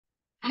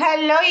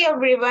Hello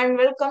everyone,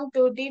 welcome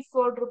to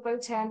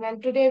D4Drupal channel.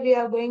 Today we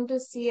are going to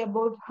see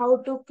about how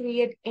to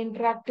create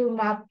interactive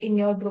map in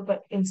your Drupal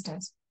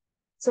instance.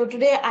 So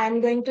today I am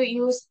going to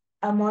use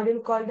a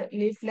module called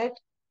Leaflet.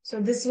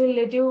 So this will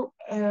let you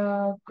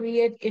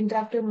create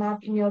interactive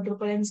map in your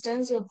Drupal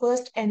instance. So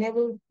first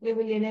we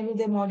will enable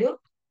the module.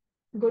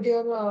 Go to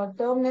your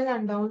terminal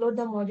and download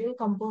the module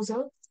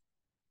composer.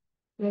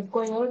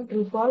 Require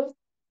Drupal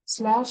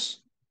slash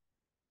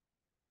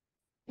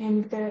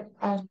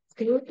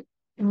interactive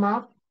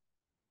map.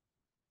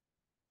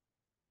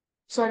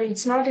 Sorry,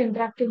 it's not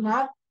interactive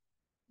map.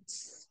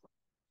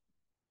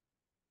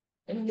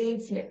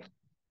 Leaflet.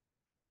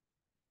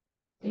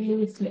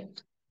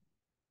 Leaflet.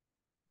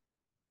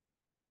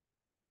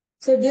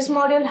 So this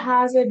module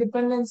has a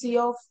dependency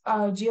of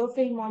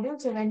geofill module.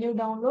 So when you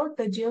download,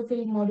 the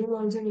geofill module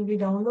also will be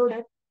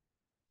downloaded.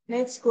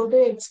 Next, go to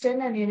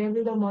extend and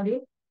enable the module.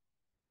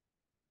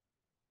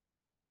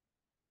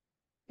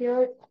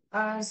 Here,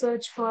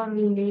 search for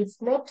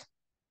leaflet.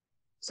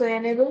 So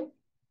enable.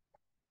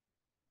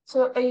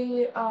 So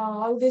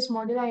all this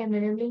module I am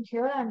enabling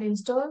here and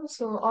install.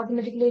 So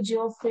automatically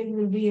geofill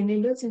will be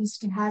enabled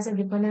since it has a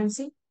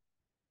dependency.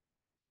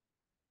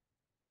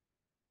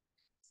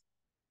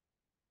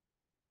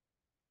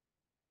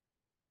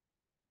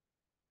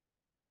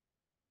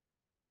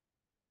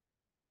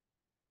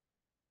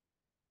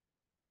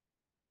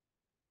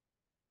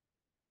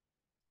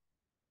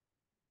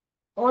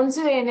 Once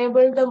you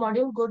enable the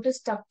module, go to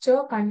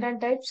structure,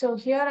 content type. So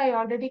here I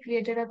already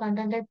created a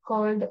content type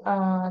called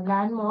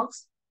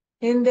landmarks.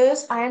 In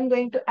this, I am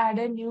going to add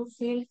a new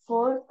field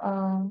for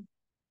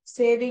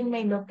saving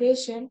my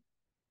location.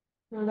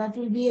 So that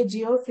will be a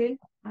geo field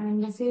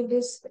and the field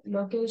is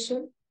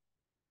location.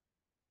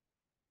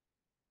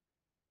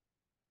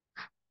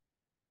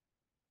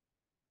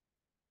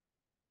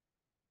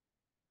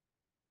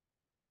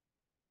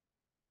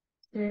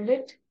 Save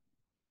it.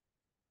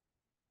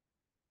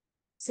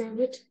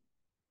 Save it.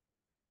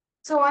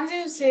 So once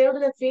you saved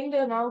the field,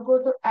 you now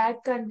go to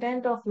add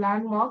content of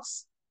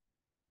landmarks.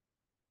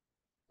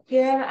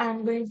 Here I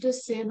am going to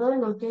save a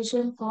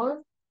location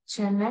for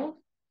Chennai.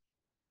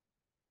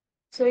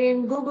 So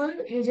in Google,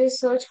 you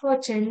just search for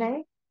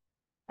Chennai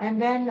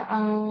and then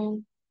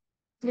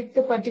click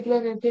the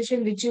particular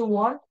location which you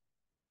want.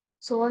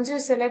 So once you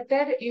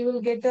selected, you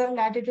will get the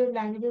latitude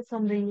longitude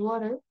from the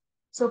URL.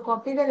 So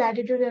copy the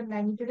latitude and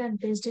longitude and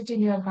paste it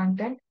in your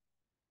content.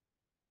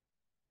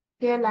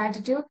 Here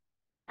latitude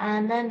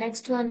and then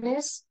next one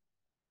is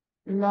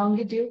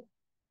longitude.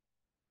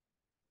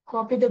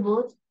 Copy the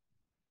both.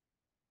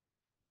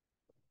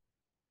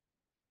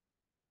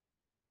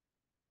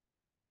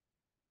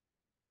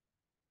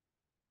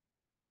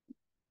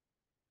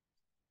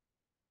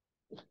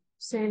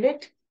 Save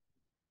it.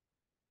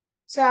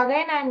 So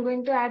again, I'm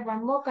going to add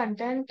one more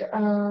content.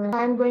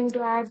 I'm going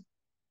to add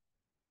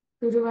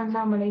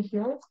Tiruvannamalai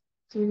here.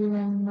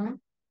 Tiruvannamalai.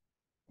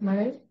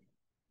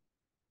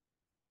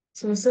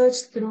 So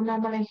search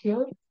Tiruvannamalai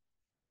here.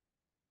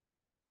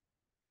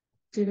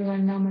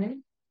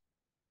 Tiruvannamalai.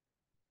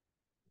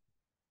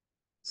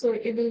 So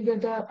it will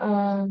get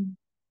the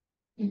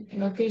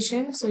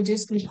location. So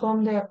just click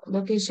on the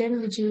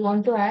location which you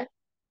want to add.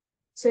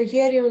 So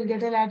here you will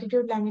get a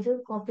latitude,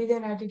 longitude, copy the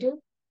latitude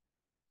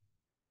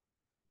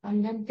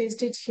and then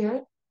paste it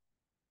here.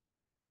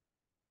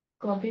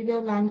 Copy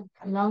the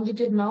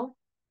longitude now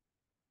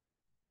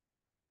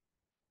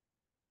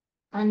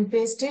and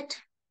paste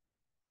it.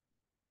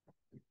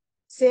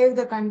 Save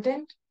the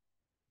content.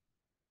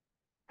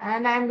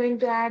 And I'm going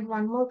to add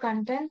one more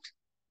content.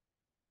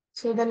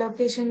 So the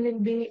location will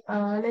be,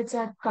 let's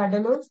add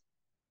Cuddalore.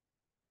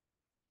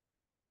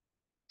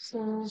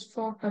 So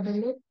for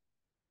Cuddalore.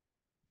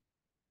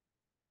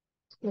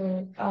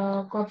 So,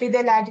 copy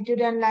the latitude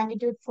and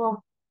longitude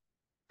for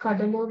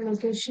Cuddalore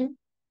location.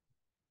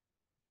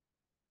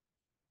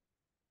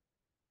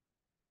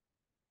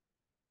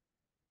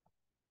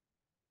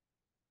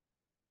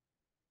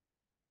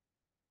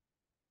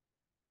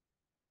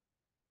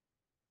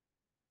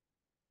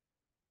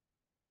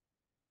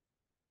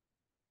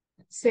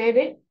 Save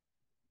it.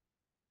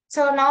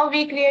 So now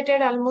we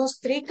created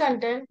almost three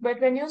content,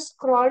 but when you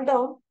scroll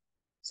down,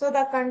 so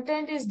the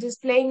content is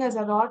displaying as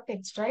a raw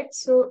text, right?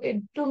 So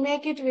to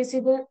make it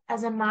visible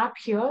as a map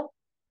here,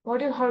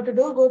 what you have to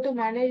do, go to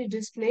manage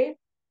display.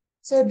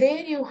 So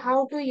there you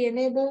have to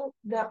enable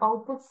the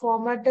output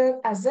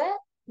formatter as a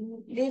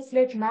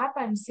leaflet map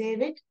and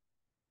save it.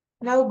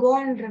 Now go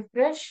and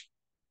refresh.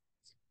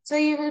 So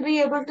you will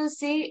be able to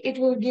see it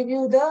will give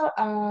you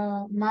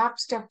the map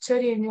structure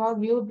in your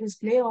view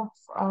display of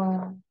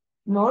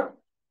node.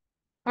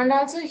 And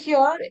also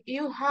here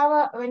you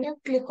have when you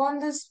click on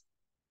this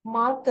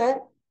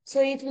marker,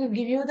 so it will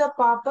give you the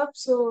pop-up.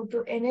 So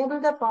to enable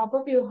the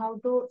pop-up, you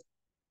have to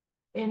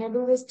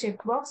enable this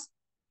checkbox.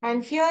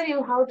 And here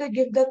you have to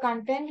give the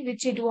content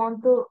which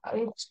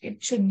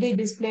it should be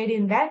displayed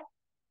in that.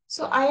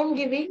 So I am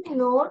giving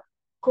node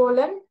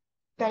colon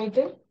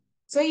title.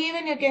 So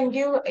even you can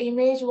give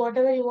image,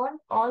 whatever you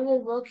want, all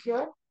will work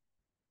here.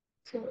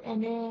 So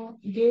and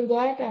give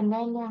that and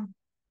then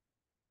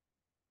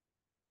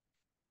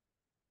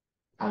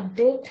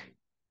update,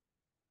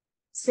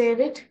 save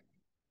it.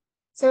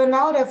 So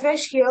now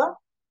refresh here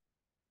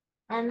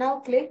and now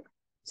click.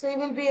 So you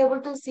will be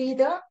able to see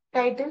the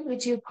title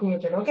which you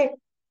created. Okay.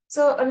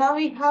 So now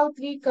we have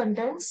three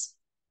contents.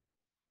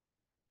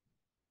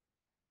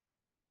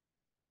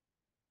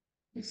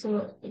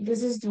 So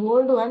this is the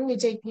old one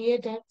which I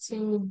created.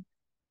 So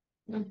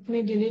let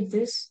me delete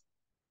this.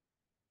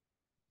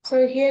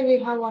 So here we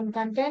have one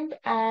content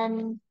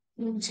and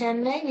in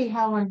Chennai we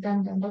have one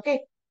content.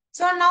 Okay.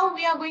 So now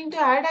we are going to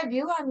add a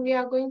view and we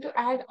are going to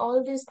add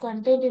all this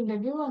content in the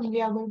view and we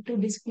are going to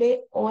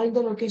display all the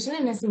location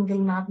in a single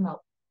map now.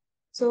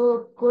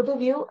 So go to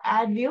view,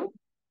 add view.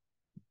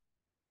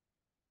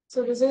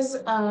 So this is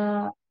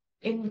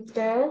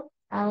interactive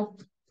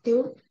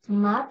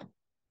map.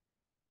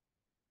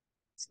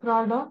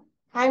 Scroll down.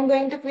 I'm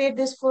going to create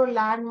this for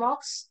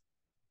landmarks.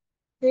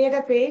 Create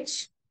a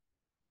page.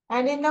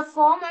 And in the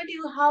format,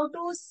 you have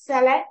to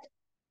select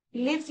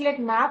leaflet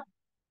map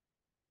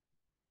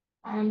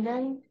and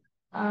then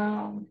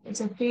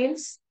it's a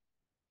fields.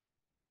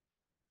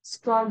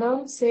 Scroll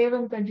down, save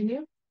and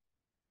continue.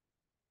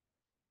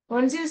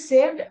 Once you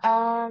saved,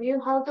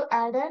 you have to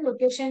add a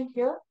location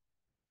here.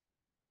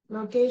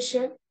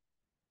 Location.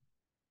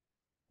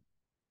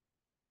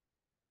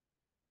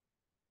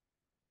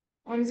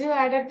 Once you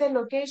added the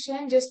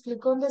location, just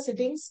click on the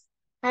settings.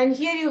 And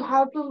here you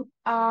have to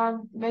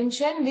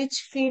mention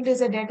which field is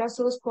a data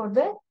source for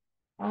the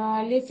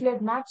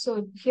leaflet map.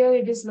 So here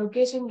it is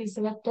location we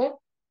selected.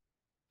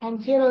 And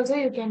here also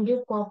you can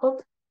give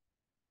pop-up.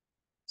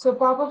 So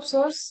pop-up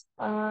source,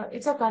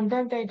 it's a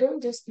content title.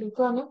 Just click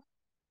on it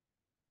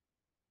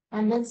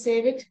and then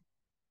save it.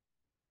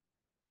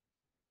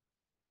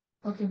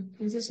 Okay,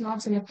 this is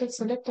not selected.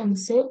 Select and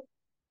save.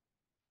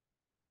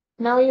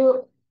 Now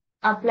you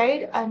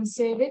applied and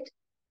save it.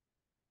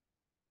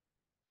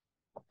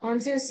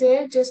 Once you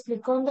save, just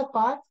click on the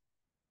path.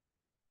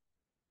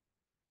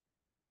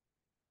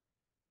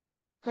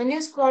 When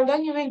you scroll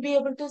down, you will be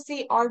able to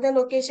see all the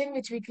location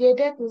which we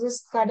created. This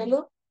is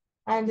Kadalur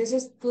and this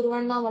is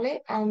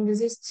Tiruvannamalai and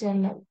this is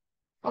Chennai.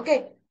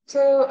 Okay,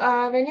 so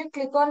when you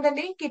click on the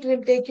link, it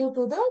will take you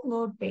to the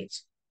node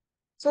page.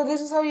 So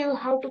this is how you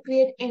have to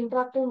create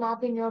interactive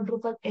map in your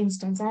Drupal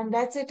instance. And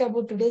that's it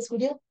about today's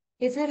video.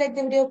 If you like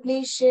the video,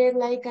 please share,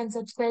 like, and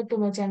subscribe to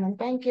my channel.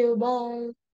 Thank you. Bye.